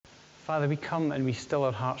Father, we come and we still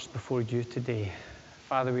our hearts before you today.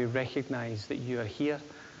 Father, we recognize that you are here.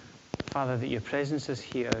 Father, that your presence is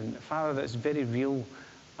here. And Father, that's very real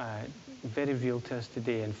to us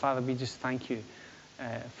today. And Father, we just thank you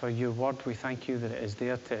for your word. We thank you that it is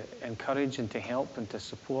there to encourage and to help and to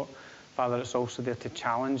support. Father, it's also there to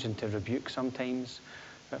challenge and to rebuke sometimes.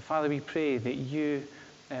 But Father, we pray that you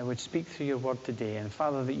would speak through your word today. And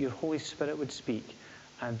Father, that your Holy Spirit would speak.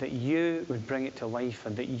 And that you would bring it to life.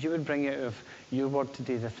 And that you would bring out of your word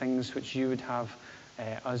today the things which you would have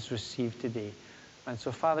us receive today. And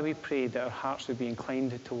so, Father, we pray that our hearts would be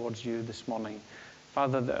inclined towards you this morning.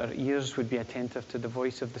 Father, that our ears would be attentive to the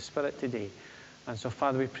voice of the Spirit today. And so,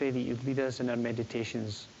 Father, we pray that you'd lead us in our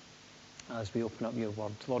meditations as we open up your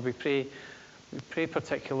word. Lord, we pray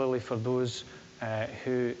particularly for those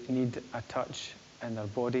who need a touch in their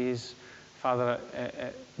bodies. Father,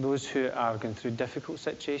 those who are going through difficult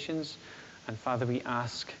situations. And Father, we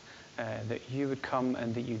ask that you would come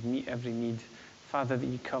and that you'd meet every need. Father, that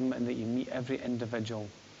you come and that you meet every individual.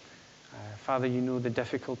 Father, you know the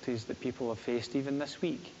difficulties that people have faced even this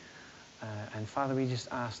week. And Father, we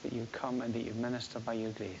just ask that you come and that you minister by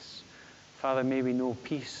your grace. Father, may we know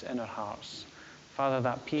peace in our hearts. Father,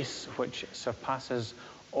 that peace which surpasses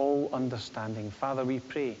all understanding. Father, we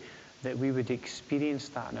pray that we would experience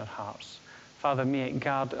that in our hearts. Father, may it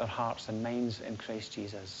guard our hearts and minds in Christ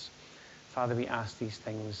Jesus. Father, we ask these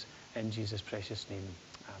things in Jesus' precious name.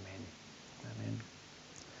 Amen.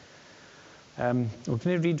 Amen. We're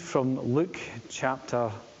going to read from Luke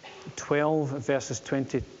chapter 12, verses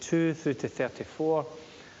 22 through to 34.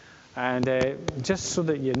 And just so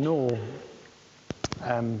that you know,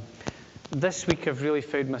 this week I've really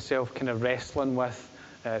found myself kind of wrestling with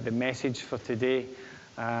the message for today.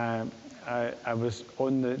 I was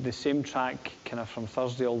on the same track kind of from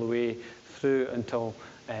Thursday all the way through until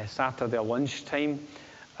Saturday lunchtime.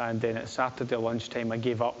 And then at Saturday lunchtime I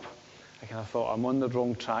gave up. I kind of thought, I'm on the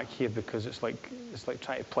wrong track here because it's like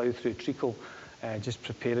trying to plough through treacle, just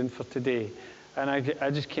preparing for today. And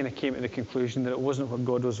I just kind of came to the conclusion that it wasn't what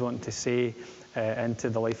God was wanting to say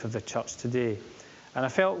into the life of the church today. And I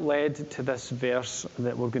felt led to this verse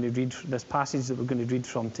that we're going to read, this passage that we're going to read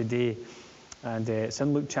from today. And it's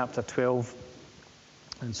in Luke chapter 12.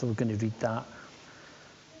 And so we're going to read that.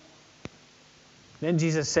 Then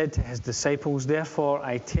Jesus said to his disciples, "Therefore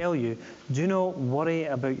I tell you, do not worry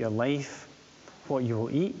about your life, what you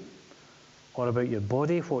will eat, or about your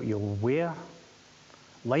body, what you will wear.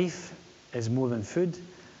 Life is more than food,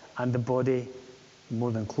 and the body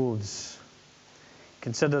more than clothes.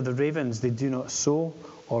 Consider the ravens, they do not sow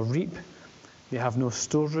or reap. They have no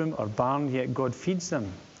storeroom or barn, yet God feeds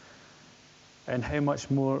them. And how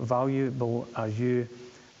much more valuable are you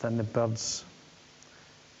than the birds?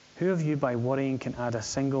 Who of you by worrying can add a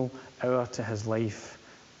single hour to his life?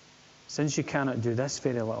 Since you cannot do this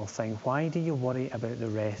very little thing, why do you worry about the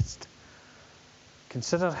rest?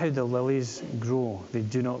 Consider how the lilies grow. They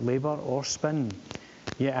do not labor or spin.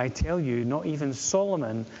 Yet I tell you, not even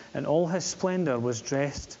Solomon in all his splendor was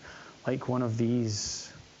dressed like one of these.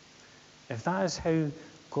 If that is how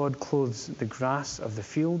God clothes the grass of the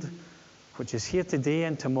field, which is here today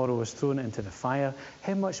and tomorrow is thrown into the fire,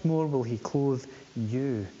 how much more will he clothe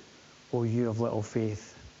you, O you of little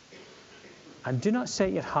faith? And do not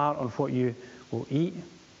set your heart on what you will eat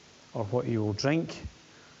or what you will drink.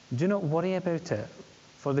 Do not worry about it,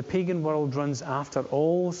 for the pagan world runs after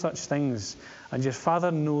all such things, and your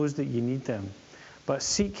Father knows that you need them. But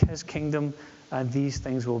seek his kingdom, and these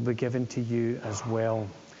things will be given to you as well.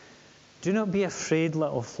 Do not be afraid,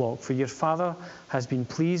 little flock, for your Father has been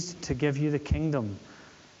pleased to give you the kingdom.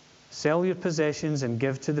 Sell your possessions and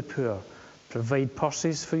give to the poor. Provide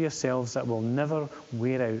purses for yourselves that will never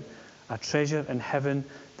wear out, a treasure in heaven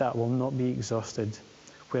that will not be exhausted,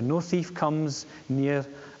 where no thief comes near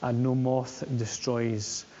and no moth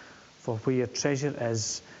destroys. For where your treasure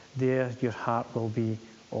is, there your heart will be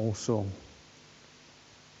also."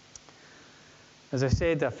 As I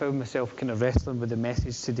said, I found myself kind of wrestling with the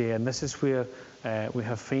message today, and this is where we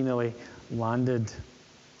have finally landed,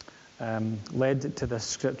 led to this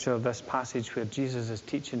scripture, this passage where Jesus is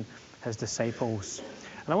teaching his disciples.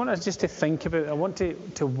 And I want us just to think about, I want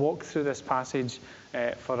to walk through this passage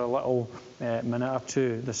for a little minute or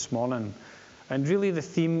two this morning. And really the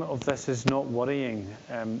theme of this is not worrying.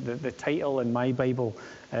 The title in my Bible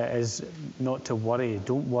is not to worry.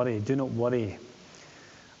 Don't worry. Do not worry.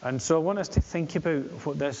 And so I want us to think about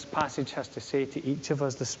what this passage has to say to each of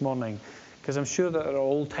us this morning, because I'm sure that there are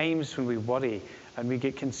all times when we worry and we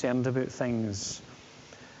get concerned about things.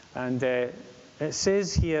 And it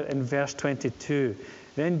says here in verse 22,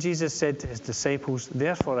 "Then Jesus said to his disciples,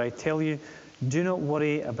 'Therefore I tell you, Do not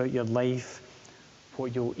worry about your life,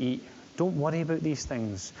 what you'll eat. Don't worry about these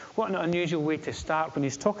things. What an unusual way to start when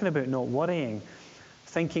he's talking about not worrying,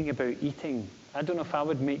 thinking about eating. I don't know if I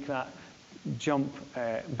would make that jump,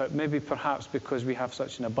 but maybe perhaps because we have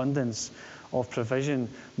such an abundance of provision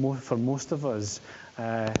for most of us,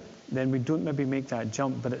 then we don't maybe make that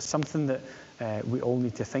jump, but it's something that we all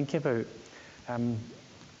need to think about.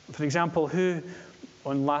 For example, who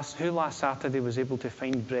last Saturday was able to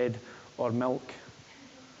find bread or milk?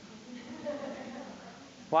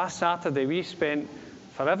 Last Saturday we spent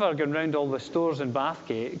forever going round all the stores in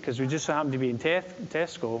Bathgate because we just happened to be in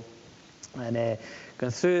Tesco, and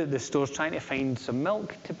going through the stores trying to find some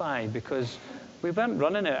milk to buy because we weren't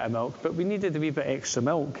running out of milk, but we needed a wee bit extra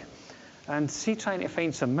milk. And trying to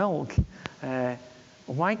find some milk,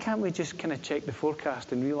 why can't we just kind of check the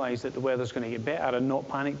forecast and realise that the weather's going to get better and not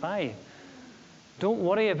panic buy? Don't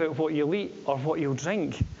worry about what you'll eat or what you'll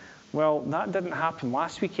drink. Well, that didn't happen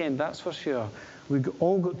last weekend, that's for sure. We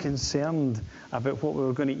all got concerned about what we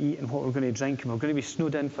were going to eat and what we were going to drink, and we were going to be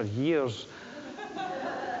snowed in for years.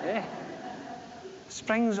 Yeah.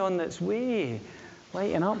 Spring's on its way.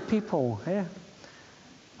 Lighten up, people. Yeah.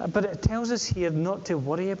 But it tells us here not to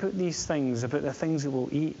worry about these things, about the things that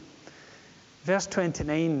we'll eat. Verse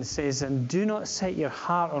 29 says, "And do not set your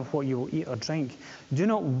heart on what you will eat or drink. Do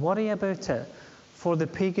not worry about it, for the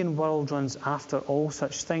pagan world runs after all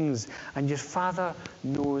such things, and your Father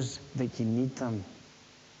knows that you need them."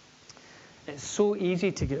 It's so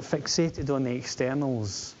easy to get fixated on the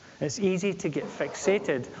externals. It's easy to get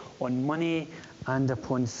fixated on money and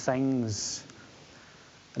upon things.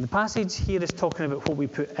 And the passage here is talking about what we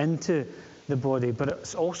put into the body, but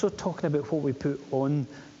it's also talking about what we put on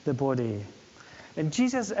the body. And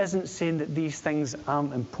Jesus isn't saying that these things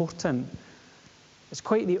aren't important. It's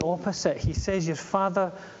quite the opposite. He says your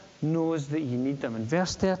Father knows that you need them. In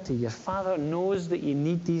verse 30, your Father knows that you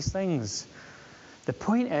need these things. The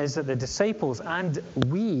point is that the disciples and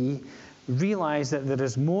we realize that there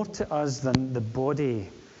is more to us than the body.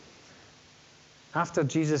 After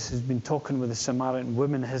Jesus has been talking with the Samaritan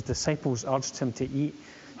woman, his disciples urged him to eat,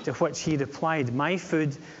 to which he replied, "My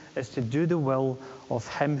food is to do the will of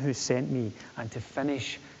him who sent me and to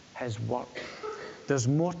finish his work." There's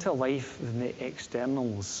more to life than the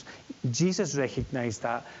externals. Jesus recognized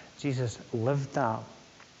that. Jesus lived that.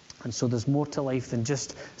 And so there's more to life than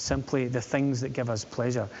just simply the things that give us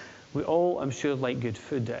pleasure. We all, I'm sure, like good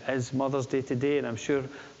food. It is Mother's Day today, and I'm sure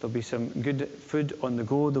there'll be some good food on the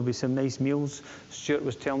go. There'll be some nice meals. Stuart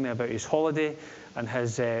was telling me about his holiday and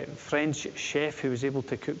his French chef who was able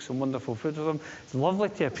to cook some wonderful food for him. It's lovely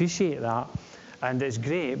to appreciate that, and it's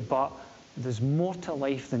great, but there's more to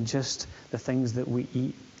life than just the things that we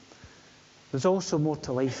eat. There's also more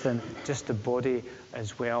to life than just the body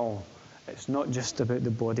as well. It's not just about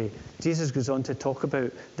the body. Jesus goes on to talk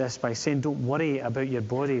about this by saying, don't worry about your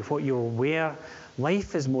body, what you'll wear.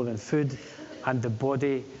 Life is more than food, and the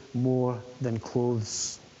body more than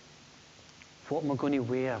clothes. What am I going to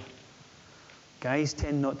wear? Guys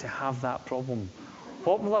tend not to have that problem.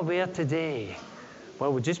 What will I wear today?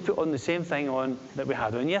 Well, we just put on the same thing on that we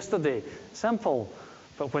had on yesterday. Simple.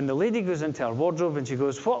 But when the lady goes into her wardrobe and she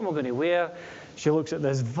goes, what am I going to wear? She looks at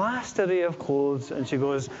this vast array of clothes and she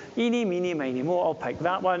goes, eeny, meeny, miny, mo, I'll pick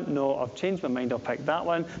that one. No, I've changed my mind, I'll pick that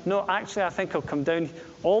one. No, actually, I think I'll come down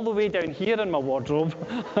all the way down here in my wardrobe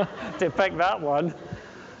to pick that one.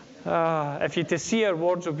 If you to see her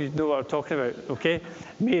wardrobe, you know what I'm talking about, okay?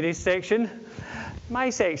 Mary's section, my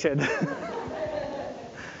section.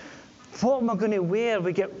 What am I going to wear?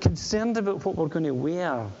 We get concerned about what we're going to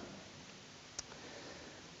wear.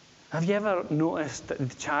 Have you ever noticed that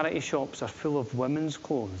the charity shops are full of women's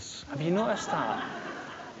clothes? Have you noticed that?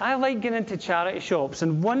 I like getting into charity shops,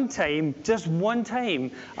 and one time, just one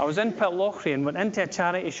time, I was in Pitlochry and went into a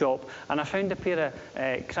charity shop and I found a pair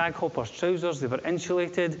of Craghoppers trousers. They were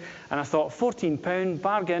insulated, and I thought, £14,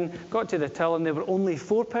 bargain. Got to the till and they were only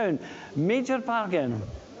 £4. Major bargain.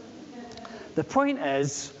 The point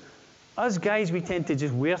is, us guys, we tend to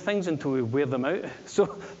just wear things until we wear them out.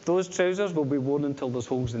 So those trousers will be worn until there's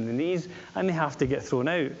holes in the knees and they have to get thrown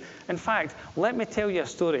out. In fact, let me tell you a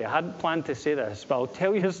story. I hadn't planned to say this, but I'll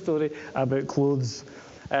tell you a story about clothes.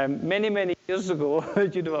 Many, many years ago,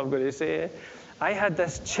 do you know what I'm going to say? I had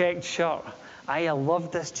this checked shirt. I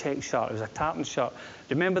loved this checked shirt. It was a tartan shirt.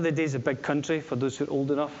 Remember the days of Big Country, for those who are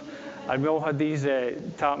old enough? And we all had these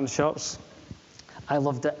tartan shirts. I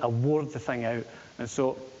loved it. I wore the thing out. And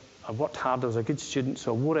so I worked hard. I was a good student,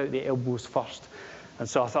 so I wore out the elbows first. And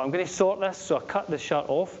so I thought, I'm going to sort this. So I cut the shirt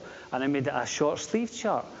off, and I made it a short-sleeved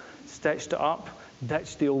shirt. Stitched it up,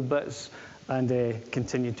 ditched the old bits, and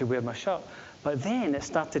continued to wear my shirt. But then it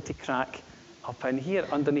started to crack up in here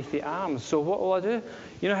underneath the arms. So what will I do?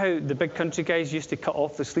 You know how the big country guys used to cut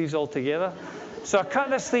off the sleeves altogether? So I cut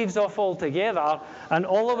the sleeves off altogether, and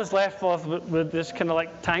all I was left with this kind of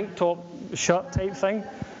like tank top shirt type thing.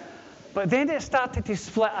 But then it started to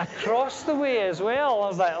split across the way as well. I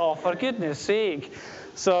was like, oh, for goodness sake.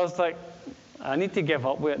 So I was like, I need to give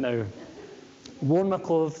up with it now. Wore my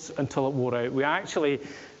clothes until it wore out.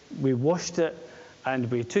 We washed it,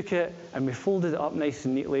 and we took it, and we folded it up nice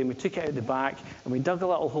and neatly, and we took it out the back, and we dug a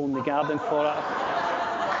little hole in the garden for it.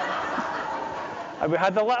 And we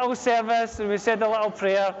had a little service, and we said a little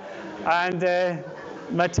prayer, and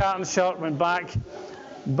my tartan shirt went back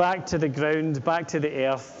to the ground, back to the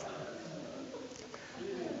earth.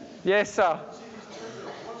 Yes, sir.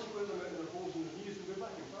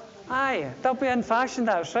 Aye, they'll be in fashion,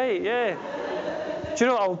 that's right, yeah. Do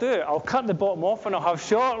you know what I'll do? I'll cut the bottom off and I'll have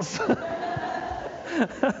shorts.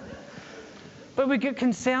 But we get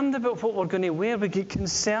concerned about what we're going to wear. We get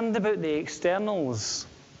concerned about the externals.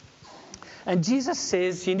 And Jesus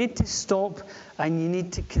says you need to stop and you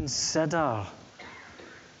need to consider.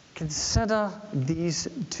 Consider these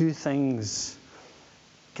two things.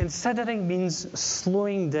 Considering means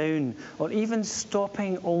slowing down or even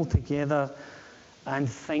stopping altogether and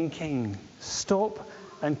thinking. Stop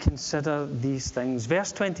and consider these things.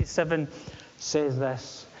 Verse 27 says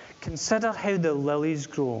this: consider how the lilies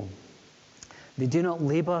grow. They do not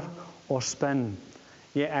labor or spin.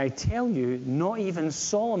 Yet I tell you, not even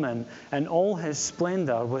Solomon in all his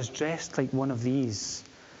splendor was dressed like one of these.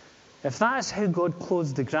 If that is how God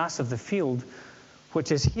clothes the grass of the field,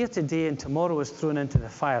 which is here today and tomorrow is thrown into the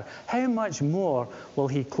fire, how much more will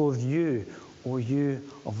he clothe you, O you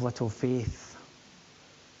of little faith?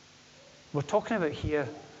 We're talking about here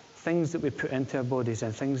things that we put into our bodies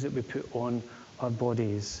and things that we put on our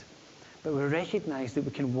bodies. But we recognize that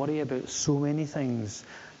we can worry about so many things,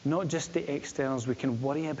 not just the externals. We can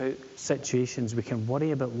worry about situations. We can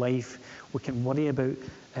worry about life. We can worry about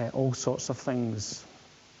all sorts of things.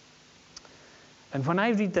 And when I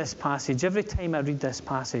read this passage, every time I read this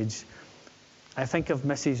passage, I think of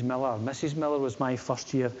Mrs. Miller. Mrs. Miller was my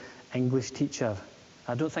first year English teacher.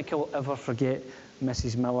 I don't think I'll ever forget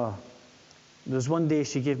Mrs. Miller. There was one day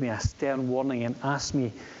she gave me a stern warning and asked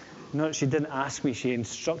me, no, she didn't ask me, she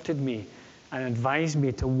instructed me and advised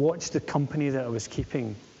me to watch the company that I was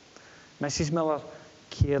keeping. Mrs. Miller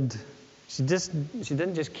cared. She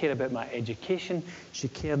didn't just care about my education, she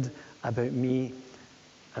cared about me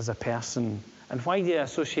as a person. And why do I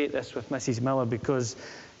associate this with Mrs. Miller? Because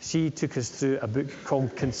she took us through a book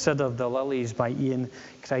called Consider the Lilies by Ian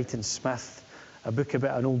Crichton Smith, a book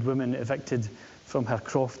about an old woman evicted from her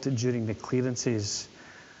croft during the clearances.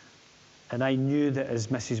 And I knew that as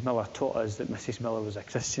Mrs. Miller taught us that Mrs. Miller was a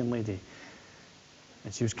Christian lady.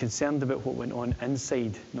 And she was concerned about what went on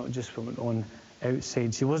inside, not just what went on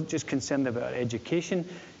outside. She wasn't just concerned about her education,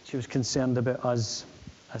 she was concerned about us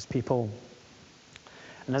as people.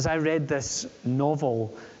 And as I read this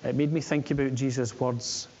novel, it made me think about Jesus'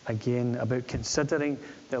 words again, about considering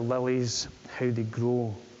the lilies, how they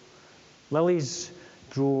grow. Lilies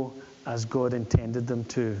grow as God intended them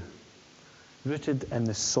to, rooted in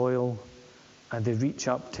the soil, and they reach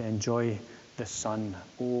up to enjoy the sun.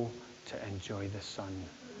 Oh, to enjoy the sun.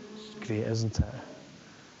 It's great, isn't it?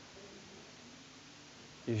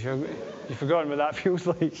 You've forgotten what that feels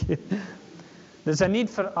like. There's a need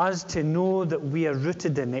for us to know that we are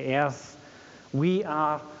rooted in the earth. We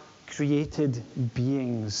are created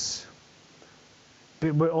beings.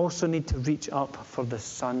 But we also need to reach up for the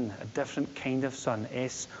sun, a different kind of sun,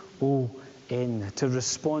 S-O-N, to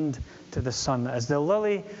respond to the sun. As the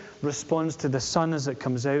lily responds to the sun as it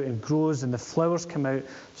comes out and grows and the flowers come out,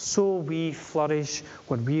 so we flourish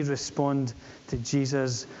when we respond to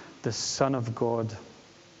Jesus, the Son of God.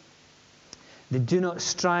 They do not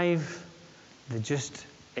strive, they just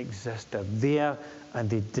exist. They're there and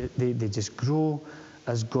they just grow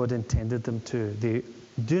as God intended them to. They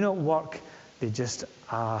do not work, they just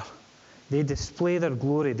are. They display their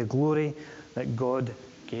glory, the glory that God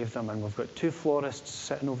gave them. And we've got two florists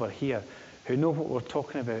sitting over here who know what we're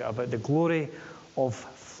talking about the glory of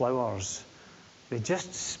flowers. They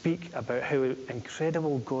just speak about how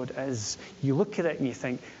incredible God is. You look at it and you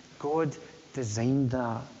think, God designed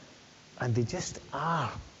that. And they just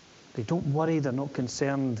are. They don't worry, they're not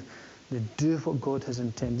concerned. They do what God has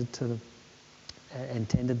intended them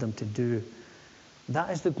to do.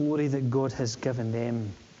 That is the glory that God has given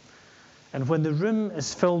them. And when the room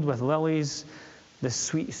is filled with lilies, the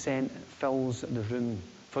sweet scent fills the room.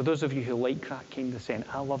 For those of you who like that kind of scent,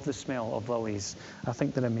 I love the smell of lilies. I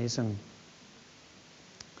think they're amazing.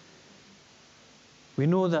 We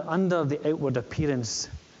know that under the outward appearance,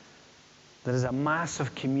 There is a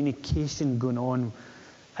massive communication going on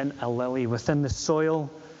in a lily. Within the soil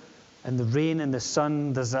and the rain and the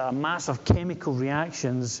sun, there's a massive chemical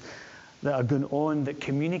reactions that are going on that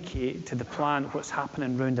communicate to the plant what's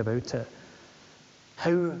happening round about it.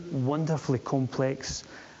 How wonderfully complex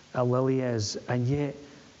a lily is, and yet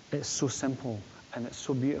it's so simple and it's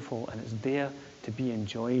so beautiful and it's there to be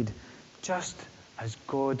enjoyed just as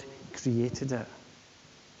God created it.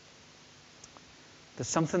 There's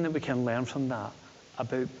something that we can learn from that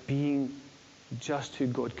about being just who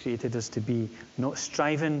God created us to be, not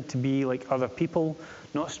striving to be like other people,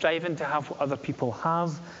 not striving to have what other people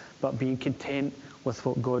have, but being content with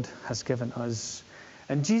what God has given us.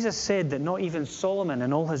 And Jesus said that not even Solomon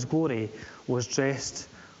in all his glory was dressed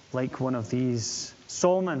like one of these.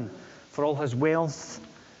 Solomon, for all his wealth,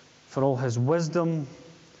 for all his wisdom,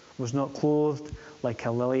 was not clothed like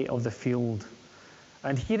a lily of the field.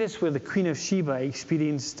 And here is where the Queen of Sheba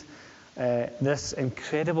experienced this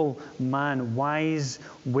incredible man, wise,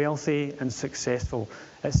 wealthy, and successful.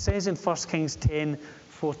 It says in 1 Kings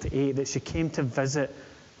 10:4-8 that she came to visit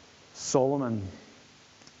Solomon.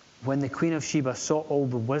 When the Queen of Sheba saw all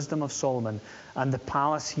the wisdom of Solomon and the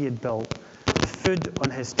palace he had built, the food on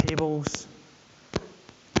his tables,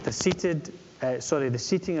 the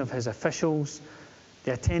seating of his officials,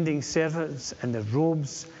 the attending servants in their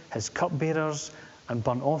robes, his cupbearers, and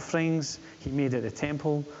burnt offerings he made at the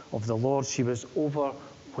temple of the Lord, she was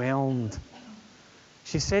overwhelmed.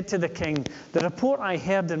 She said to the king, "The report I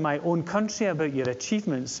heard in my own country about your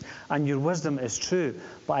achievements and your wisdom is true,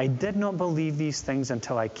 but I did not believe these things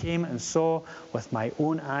until I came and saw with my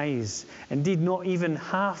own eyes. Indeed, not even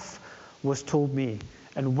half was told me.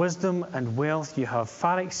 In wisdom and wealth you have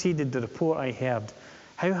far exceeded the report I heard.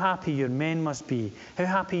 How happy your men must be, how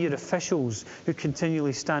happy your officials who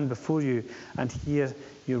continually stand before you and hear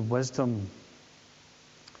your wisdom."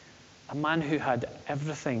 A man who had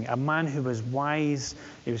everything, a man who was wise,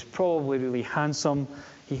 he was probably really handsome,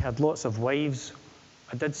 he had lots of wives.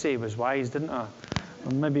 I did say he was wise, didn't I?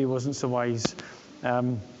 Or maybe he wasn't so wise.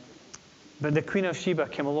 But the Queen of Sheba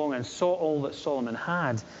came along and saw all that Solomon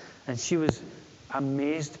had, and she was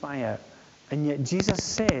amazed by it. And yet Jesus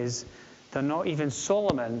says that not even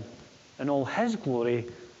Solomon in all his glory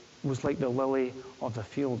was like the lily of the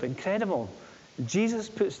field. Incredible. Jesus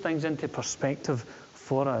puts things into perspective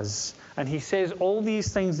for us. And he says all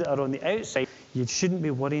these things that are on the outside, you shouldn't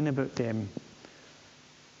be worrying about them.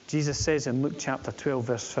 Jesus says in Luke chapter 12,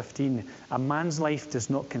 verse 15, "A man's life does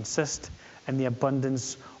not consist in the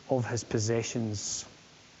abundance of his possessions."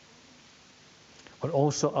 We're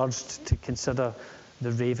also urged to consider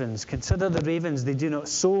the ravens. Consider the ravens. They do not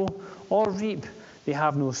sow or reap. They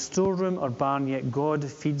have no storeroom or barn, yet God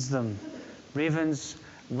feeds them. Ravens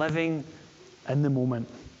living in the moment.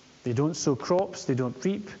 They don't sow crops, they don't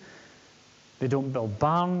reap, they don't build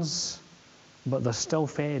barns, but they're still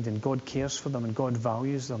fed, and God cares for them and God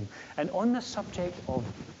values them. And on the subject of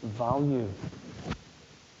value,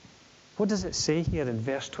 what does it say here in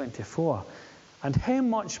verse 24? "And how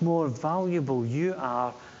much more valuable you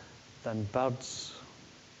are than birds."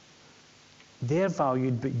 They're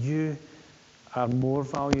valued, but you are more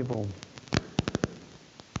valuable.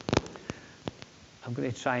 I'm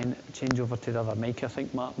going to try and change over to the other mic, I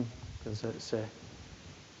think, Martin, because it's kind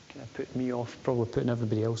of putting me off, probably putting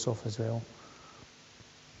everybody else off as well.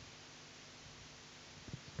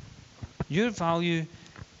 Your value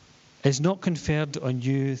is not conferred on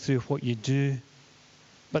you through what you do,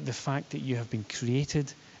 but the fact that you have been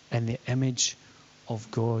created in the image of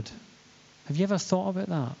God. Have you ever thought about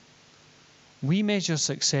that? We measure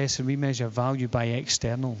success and we measure value by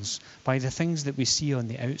externals, by the things that we see on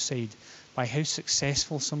the outside, by how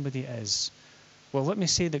successful somebody is. Well, let me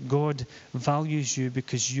say that God values you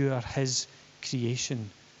because you are his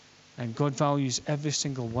creation. And God values every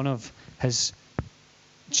single one of his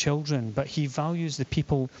children, but he values the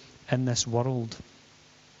people in this world.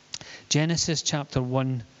 Genesis chapter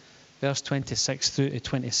 1, verse 26 through to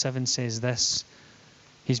 27 says this.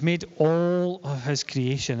 He's made all of his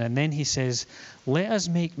creation, and then he says, "Let us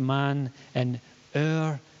make man in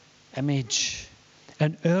our image,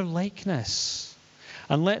 in our likeness,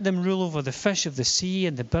 and let them rule over the fish of the sea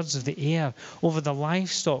and the birds of the air, over the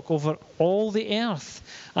livestock, over all the earth,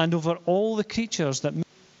 and over all the creatures that move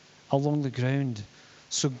along the ground."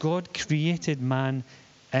 So God created man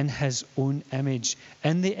in his own image.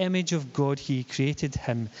 In the image of God he created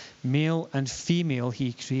him. Male and female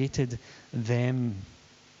he created them.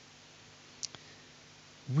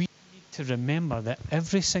 We need to remember that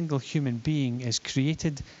every single human being is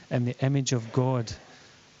created in the image of God.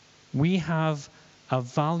 We have a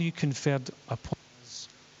value conferred upon us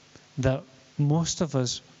that most of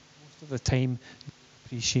us of the time you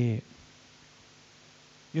appreciate.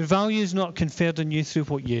 Your value is not conferred on you through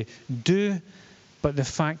what you do, but the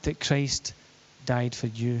fact that Christ died for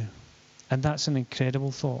you. And that's an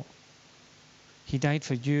incredible thought. He died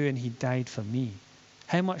for you and he died for me.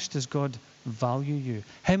 How much does God value you?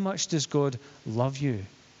 How much does God love you?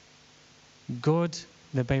 God,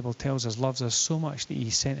 the Bible tells us, loves us so much that he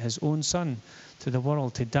sent his own Son to the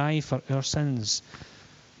world to die for our sins,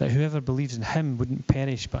 that whoever believes in him wouldn't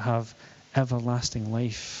perish but have everlasting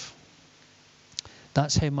life.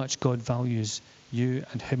 That's how much God values you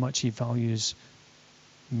and how much he values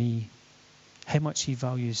me. How much he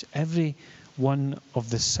values every one of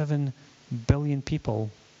the 7 billion people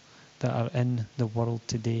that are in the world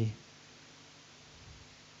today.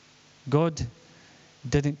 God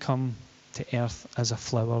didn't come to earth as a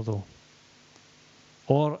flower, though,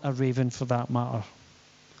 or a raven for that matter.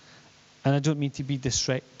 And I don't mean to be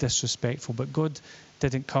disrespectful, but God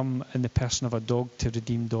didn't come in the person of a dog to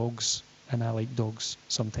redeem dogs, and I like dogs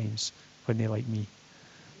sometimes when they like me.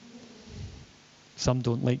 Some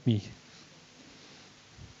don't like me.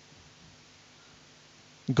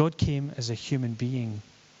 God came as a human being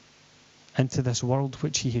into this world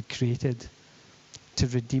which he had created to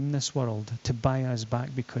redeem this world, to buy us back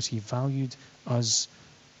because he valued us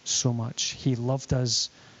so much. He loved us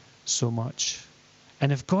so much.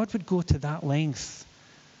 And if God would go to that length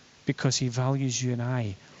because he values you and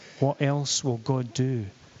I, what else will God do?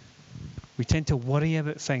 We tend to worry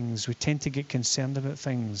about things. We tend to get concerned about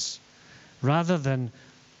things. Rather than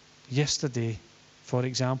yesterday, for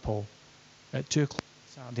example, at 2 o'clock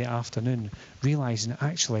Saturday afternoon, realising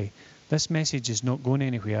actually this message is not going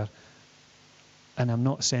anywhere and I'm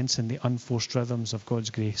not sensing the unforced rhythms of God's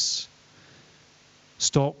grace.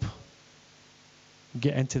 Stop,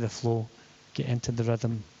 get into the flow, get into the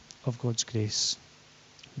rhythm of God's grace.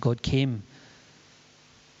 God came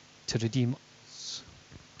to redeem us.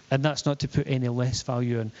 And that's not to put any less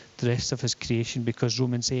value on the rest of his creation, because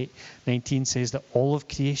Romans 8:19 says that all of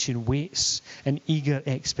creation waits in eager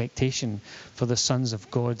expectation for the sons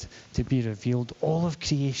of God to be revealed. All of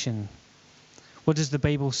creation. What does the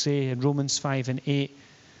Bible say in Romans 5:8?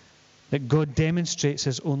 That God demonstrates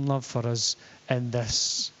his own love for us in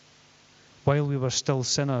this. While we were still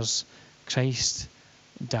sinners, Christ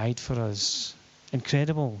died for us.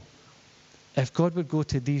 Incredible. If God would go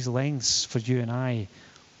to these lengths for you and I,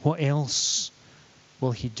 what else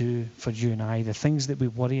will he do for you and I? The things that we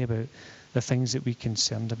worry about, the things that we're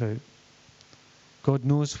concerned about. God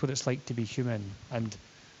knows what it's like to be human. And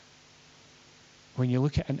when you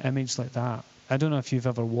look at an image like that, I don't know if you've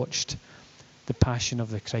ever watched The Passion of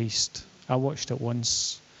the Christ. I watched it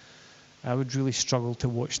once. I would really struggle to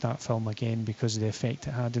watch that film again because of the effect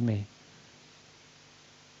it had on me.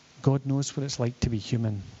 God knows what it's like to be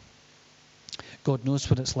human. God knows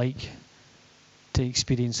what it's like to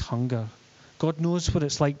experience hunger. God knows what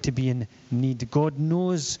it's like to be in need. God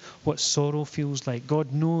knows what sorrow feels like.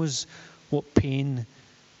 God knows what pain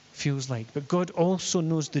feels like. But God also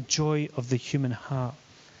knows the joy of the human heart.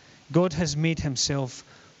 God has made himself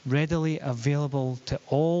readily available to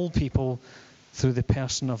all people through the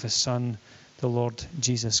person of his Son, the Lord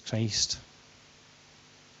Jesus Christ.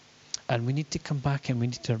 And we need to come back and we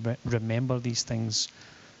need to remember these things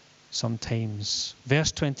sometimes.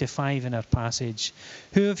 Verse 25 in our passage.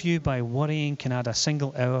 Who of you by worrying can add a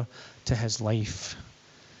single hour to his life?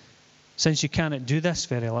 Since you cannot do this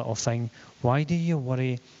very little thing, why do you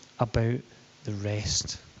worry about the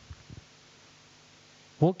rest?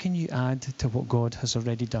 What can you add to what God has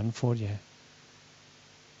already done for you?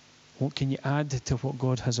 What can you add to what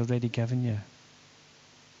God has already given you?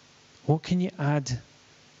 What can you add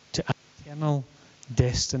to an eternal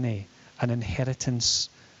destiny, an inheritance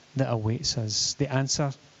that awaits us? The answer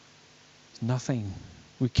is nothing.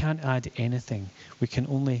 We can't add anything. We can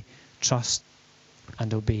only trust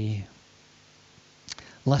and obey.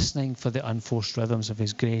 Listening for the unforced rhythms of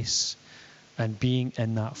his grace and being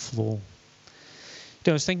in that flow.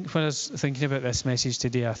 When I was thinking about this message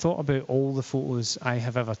today, I thought about all the photos I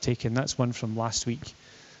have ever taken. That's one from last week,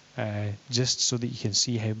 just so that you can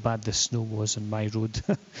see how bad the snow was on my road.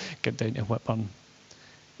 Get down to Whitburn.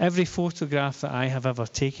 Every photograph that I have ever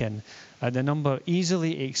taken, the number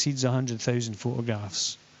easily exceeds 100,000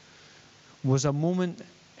 photographs, was a moment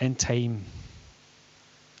in time,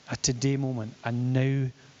 a today moment, a now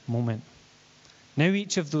moment. Now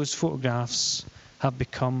each of those photographs have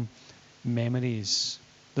become memories.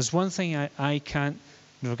 There's one thing I can't,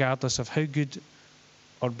 regardless of how good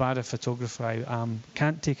or bad a photographer I am,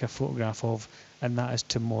 can't take a photograph of, and that is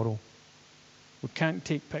tomorrow. We can't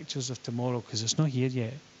take pictures of tomorrow because it's not here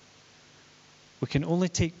yet. We can only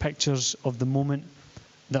take pictures of the moment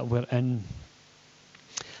that we're in.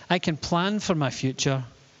 I can plan for my future,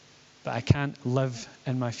 but I can't live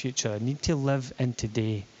in my future. I need to live in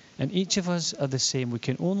today. And each of us are the same. We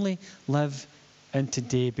can only live in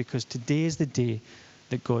today because today is the day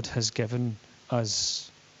that God has given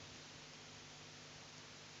us.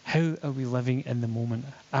 How are we living in the moment?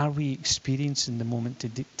 Are we experiencing the moment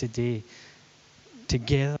today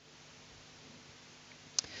together?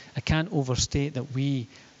 I can't overstate that we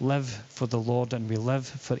live for the Lord and we live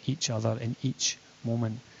for each other in each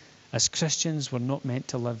moment. As Christians, we're not meant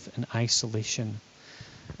to live in isolation.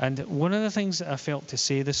 And one of the things that I felt to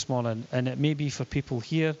say this morning, and it may be for people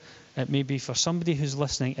here, it may be for somebody who's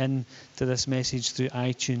listening in to this message through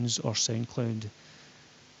iTunes or SoundCloud,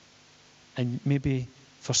 and maybe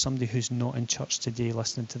for somebody who's not in church today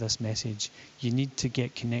listening to this message, you need to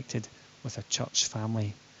get connected with a church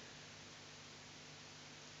family.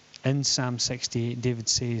 In Psalm 68, David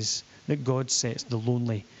says that God sets the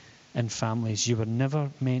lonely in families. You were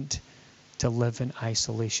never meant to live in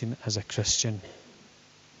isolation as a Christian.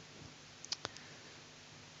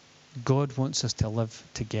 God wants us to live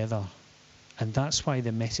together. And that's why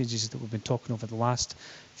the messages that we've been talking over the last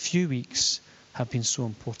few weeks have been so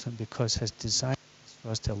important, because his desire is for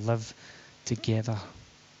us to live together.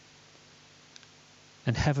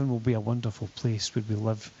 And heaven will be a wonderful place where we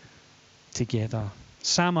live together.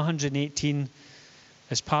 Psalm 118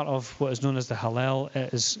 is part of what is known as the Hallel.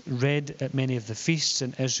 It is read at many of the feasts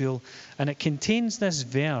in Israel, and it contains this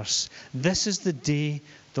verse: "This is the day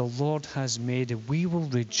the Lord has made, and we will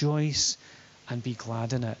rejoice and be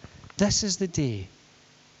glad in it." This is the day.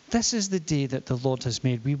 This is the day that the Lord has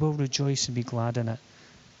made. We will rejoice and be glad in it.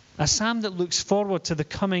 A psalm that looks forward to the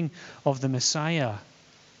coming of the Messiah.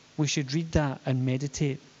 We should read that and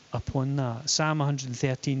meditate upon that. Psalm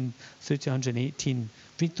 113 through to 118.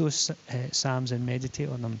 Read those psalms and meditate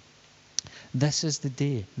on them. This is the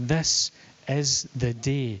day. This is the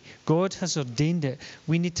day. God has ordained it.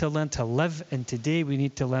 We need to learn to live in today. We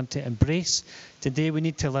need to learn to embrace today. We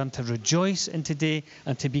need to learn to rejoice in today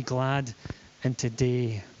and to be glad in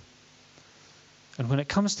today. And when it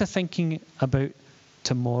comes to thinking about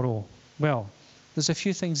tomorrow, well, there's a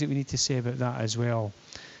few things that we need to say about that as well.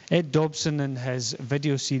 Ed Dobson, in his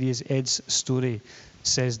video series Ed's Story,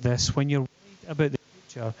 says this: when you're worried about the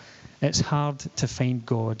future, it's hard to find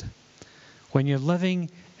God. When you're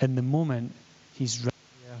living in the moment, he's right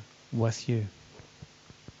there with you.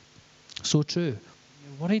 So true. When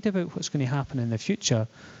you're worried about what's going to happen in the future,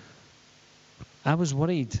 I was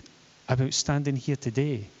worried about standing here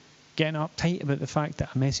today, getting uptight about the fact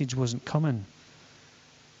that a message wasn't coming,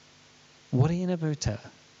 worrying about it.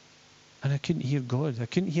 And I couldn't hear God. I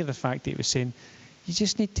couldn't hear the fact that he was saying, you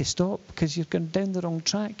just need to stop because you're going down the wrong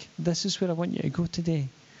track. This is where I want you to go today.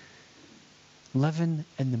 Living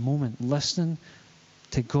in the moment, listening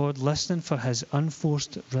to God, listening for his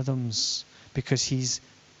unforced rhythms, because he's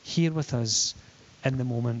here with us in the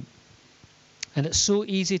moment. And it's so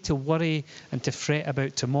easy to worry and to fret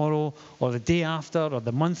about tomorrow or the day after or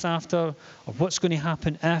the month after or what's going to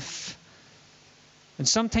happen if. And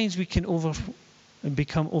sometimes we can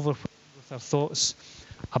become overwhelmed with our thoughts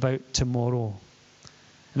about tomorrow.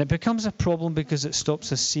 And it becomes a problem because it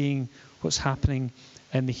stops us seeing what's happening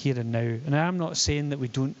in the here and now. And I'm not saying that we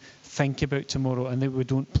don't think about tomorrow and that we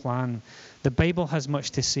don't plan. The Bible has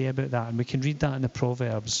much to say about that, and we can read that in the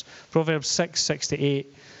Proverbs. Proverbs 6:6-8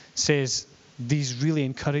 says these really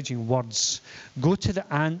encouraging words: "Go to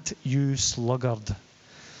the ant, you sluggard.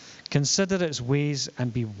 Consider its ways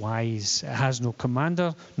and be wise. It has no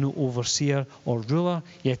commander, no overseer or ruler,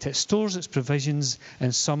 yet it stores its provisions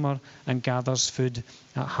in summer and gathers food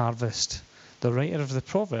at harvest." The writer of the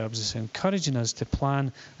Proverbs is encouraging us to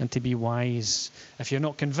plan and to be wise. If you're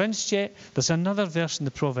not convinced yet, there's another verse in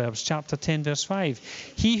the Proverbs, chapter 10, verse 5.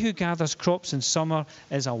 "He who gathers crops in summer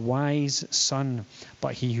is a wise son,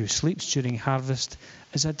 but he who sleeps during harvest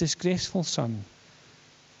is a disgraceful son."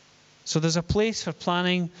 So there's a place for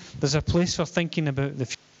planning, there's a place for thinking about the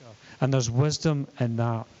future, and there's wisdom in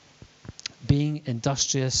that. Being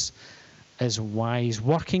industrious is wise.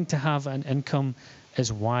 Working to have an income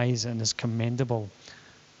is wise and is commendable.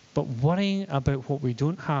 But worrying about what we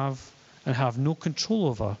don't have and have no control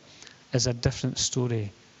over is a different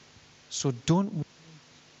story. So don't worry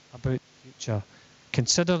about the future.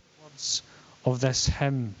 Consider the words of this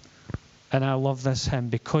hymn, and I love this hymn: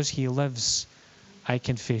 "Because he lives, I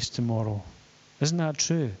can face tomorrow." Isn't that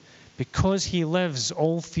true? Because he lives,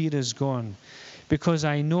 all fear is gone. Because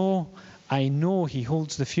I know he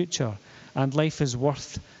holds the future, and life is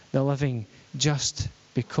worth the living just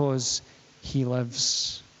because he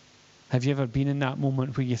lives. Have you ever been in that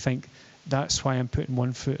moment where you think, that's why I'm putting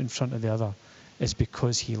one foot in front of the other? is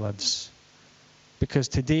because he lives. Because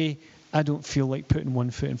today, I don't feel like putting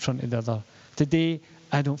one foot in front of the other. Today,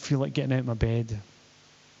 I don't feel like getting out of my bed.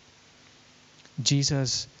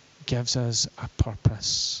 Jesus gives us a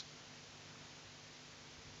purpose.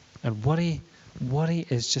 And worry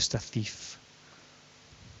is just a thief.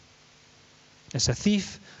 It's a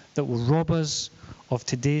thief that will rob us of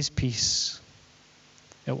today's peace.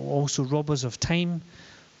 It will also rob us of time,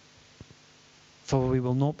 for we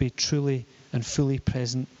will not be truly and fully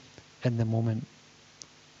present in the moment.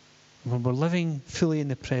 When we're living fully in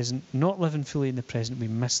the present, not living fully in the present, we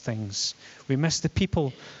miss things. We miss the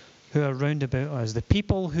people who are round about us, the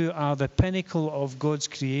people who are the pinnacle of God's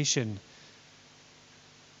creation.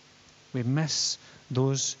 We miss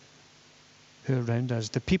those who are around us,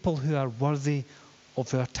 the people who are worthy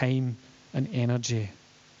of our time and energy.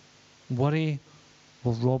 Worry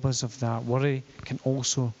will rob us of that. Worry can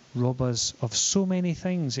also rob us of so many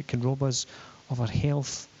things. It can rob us of our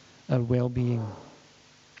health, our well-being.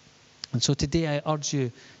 And so today I urge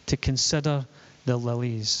you to consider the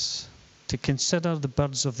lilies, to consider the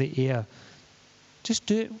birds of the air. Just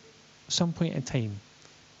do it at some point in time.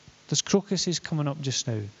 There's crocuses coming up just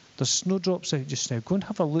now. There's snowdrops out just now. Go and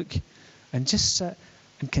have a look and just sit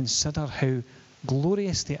and consider how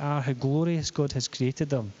glorious they are, how glorious God has created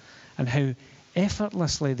them, and how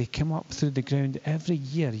effortlessly they come up through the ground every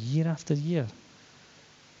year, year after year.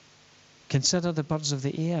 Consider the birds of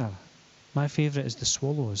the air. My favourite is the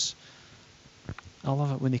swallows. I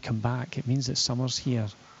love it when they come back. It means that summer's here.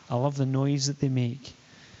 I love the noise that they make.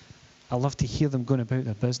 I love to hear them going about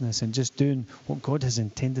their business and just doing what God has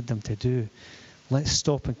intended them to do. Let's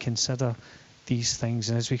stop and consider these things.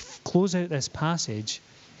 And as we close out this passage,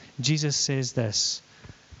 Jesus says this: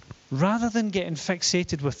 rather than getting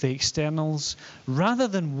fixated with the externals, rather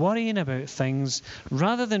than worrying about things,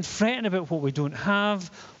 rather than fretting about what we don't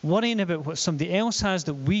have, worrying about what somebody else has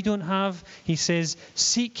that we don't have, he says,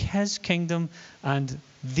 seek his kingdom and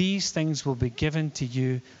these things will be given to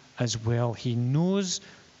you as well. He knows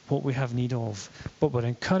what we have need of, but we're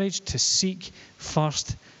encouraged to seek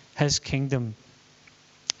first his kingdom.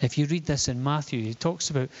 If you read this in Matthew, he talks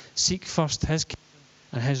about seek first his kingdom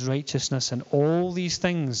and his righteousness, and all these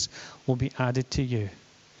things will be added to you.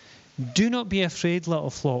 Do not be afraid, little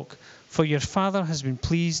flock, for your Father has been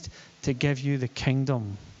pleased to give you the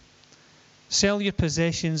kingdom. Sell your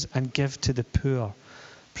possessions and give to the poor.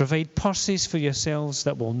 Provide purses for yourselves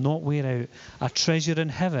that will not wear out, a treasure in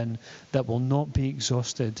heaven that will not be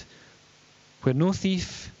exhausted, where no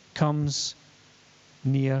thief comes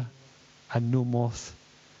near and no moth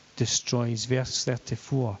destroys. Verse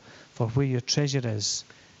 34. For where your treasure is,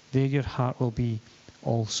 there your heart will be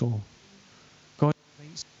also. God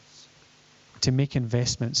invites us to make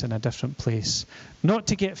investments in a different place. Not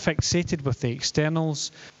to get fixated with the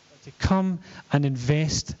externals, but to come and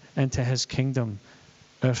invest into his kingdom.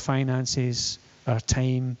 Our finances, our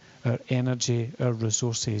time, our energy, our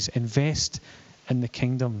resources. Invest in the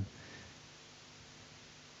kingdom.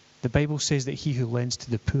 The Bible says that he who lends to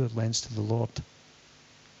the poor lends to the Lord.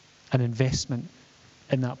 An investment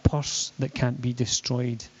in that purse that can't be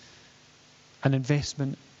destroyed. An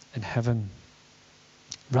investment in heaven.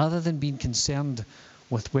 Rather than being concerned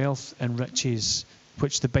with wealth and riches,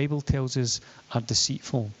 which the Bible tells us are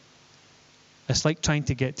deceitful. It's like trying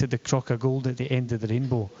to get to the crock of gold at the end of the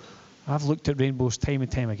rainbow. I've looked at rainbows time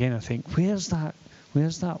and time again. I think, where's that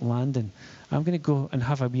landing? I'm going to go and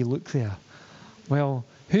have a wee look there. Well,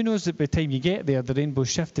 who knows that by the time you get there, the rainbow's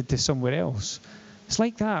shifted to somewhere else. It's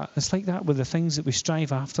like that. It's like that with the things that we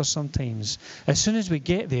strive after sometimes. As soon as we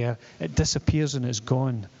get there, it disappears and it's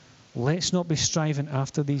gone. Let's not be striving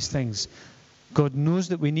after these things. God knows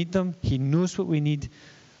that we need them. He knows what we need.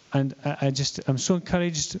 And I'm so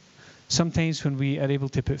encouraged sometimes when we are able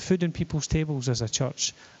to put food on people's tables as a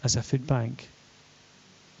church, as a food bank.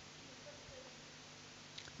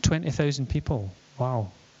 20,000 people.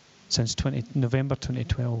 Wow. Since November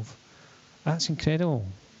 2012. That's incredible.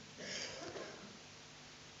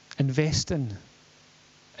 Investing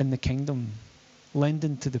in the kingdom.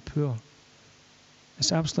 Lending to the poor.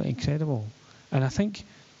 It's absolutely incredible. And I think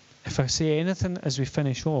if I say anything as we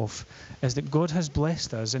finish off, is that God has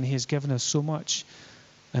blessed us and he has given us so much.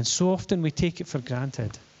 And so often we take it for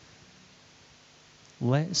granted.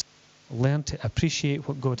 Let's learn to appreciate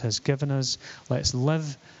what God has given us. Let's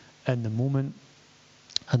live in the moment.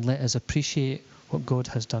 And let us appreciate what God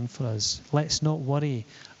has done for us. Let's not worry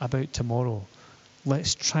about tomorrow.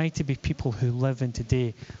 Let's try to be people who live in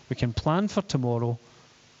today. We can plan for tomorrow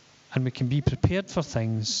and we can be prepared for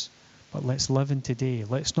things, but let's live in today.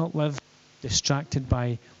 Let's not live distracted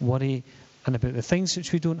by worry and about the things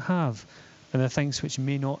which we don't have and the things which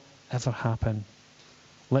may not ever happen.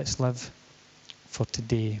 let's live for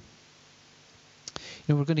today.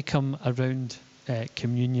 We're going to come around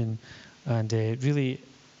communion, and really,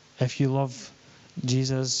 if you love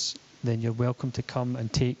Jesus, then you're welcome to come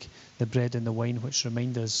and take the bread and the wine, which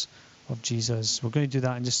remind us of Jesus. We're going to do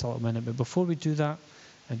that in just a little minute, but before we do that,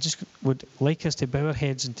 I just would like us to bow our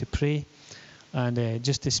heads and to pray, and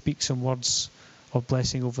just to speak some words of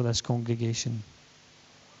blessing over this congregation.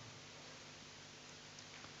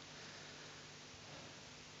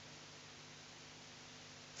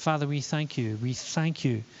 Father, we thank you. We thank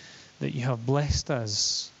you that you have blessed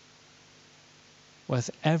us with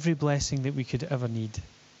every blessing that we could ever need.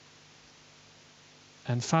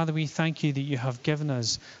 And Father, we thank you that you have given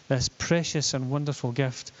us this precious and wonderful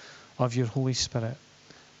gift of your Holy Spirit.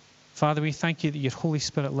 Father, we thank you that your Holy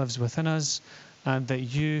Spirit lives within us, and that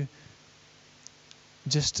you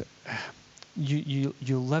just you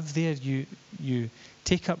live there, you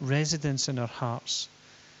take up residence in our hearts.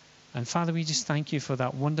 And Father, we just thank you for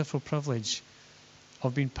that wonderful privilege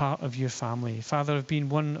of being part of your family. Father, of being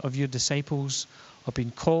one of your disciples, of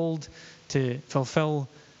being called to fulfill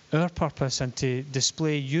our purpose and to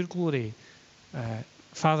display your glory,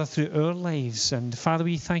 Father, through our lives. And Father,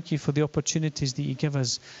 we thank you for the opportunities that you give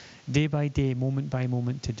us day by day, moment by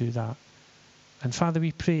moment, to do that. And Father,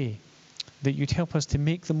 we pray that you'd help us to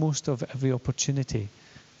make the most of every opportunity.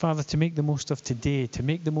 Father, to make the most of today, to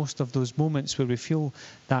make the most of those moments where we feel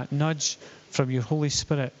that nudge from your Holy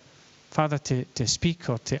Spirit, Father, to speak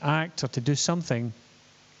or to act or to do something,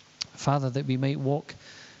 Father, that we might walk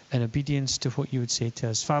in obedience to what you would say to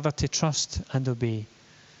us. Father, to trust and obey.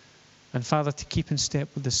 And Father, to keep in step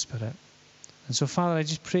with the Spirit. And so, Father,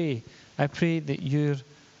 I pray that your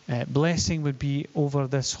blessing would be over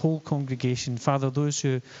this whole congregation. Father, those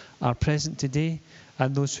who are present today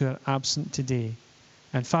and those who are absent today.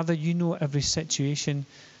 And Father, you know every situation.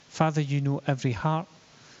 Father, you know every heart.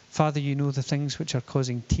 Father, you know the things which are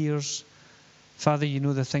causing tears. Father, you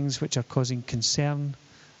know the things which are causing concern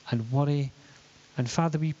and worry. And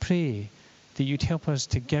Father, we pray that you'd help us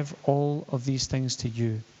to give all of these things to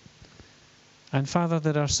you. And Father,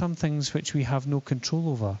 there are some things which we have no control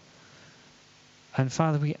over. And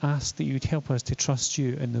Father, we ask that you'd help us to trust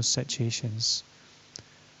you in those situations.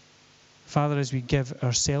 Father, as we give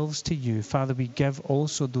ourselves to you, Father, we give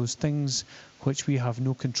also those things which we have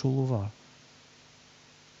no control over.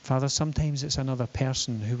 Father, sometimes it's another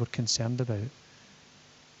person who we're concerned about.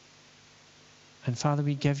 And Father,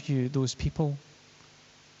 we give you those people.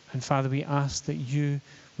 And Father, we ask that you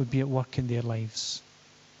would be at work in their lives.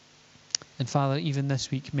 And Father, even this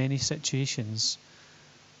week, many situations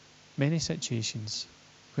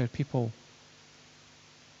where people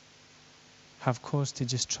have cause to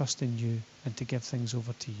just trust in you and to give things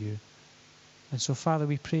over to you. And so, Father,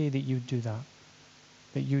 we pray that you would do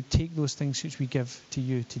that you would take those things which we give to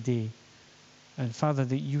you today, and Father,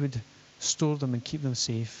 that you would store them and keep them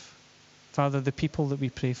safe. Father, the people that we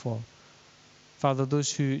pray for, Father,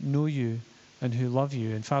 those who know you and who love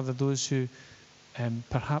you, and Father, those who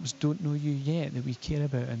perhaps don't know you yet, that we care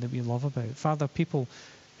about and that we love about. Father, people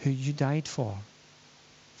who you died for.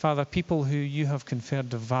 Father, people who you have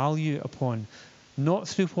conferred a value upon, not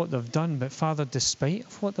through what they've done, but Father, despite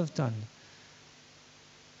of what they've done,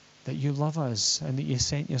 that you love us and that you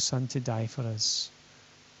sent your Son to die for us.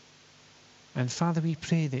 And Father, we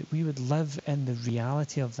pray that we would live in the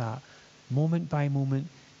reality of that, moment by moment,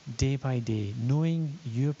 day by day, knowing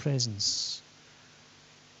your presence.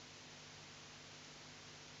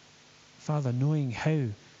 Father, knowing how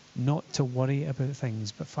not to worry about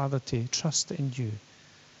things, but Father, to trust in you.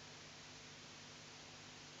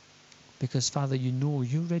 Because, Father, you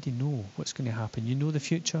already know what's going to happen. You know the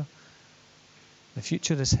future. The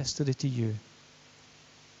future is history to you.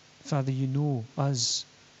 Father, you know us,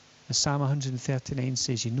 as Psalm 139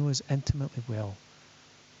 says, you know us intimately well.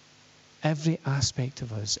 Every aspect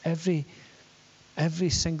of us, every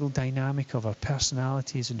single dynamic of our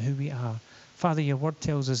personalities and who we are. Father, your word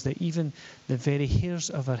tells us that even the very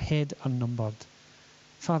hairs of our head are numbered.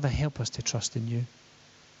 Father, help us to trust in you.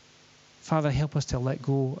 Father, help us to let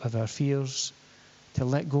go of our fears, to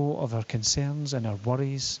let go of our concerns and our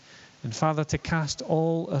worries, and Father, to cast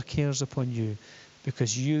all our cares upon you,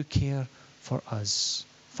 because you care for us.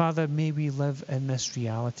 Father, may we live in this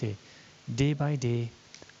reality, day by day,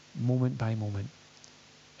 moment by moment.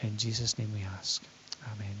 In Jesus' name we ask.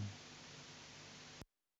 Amen.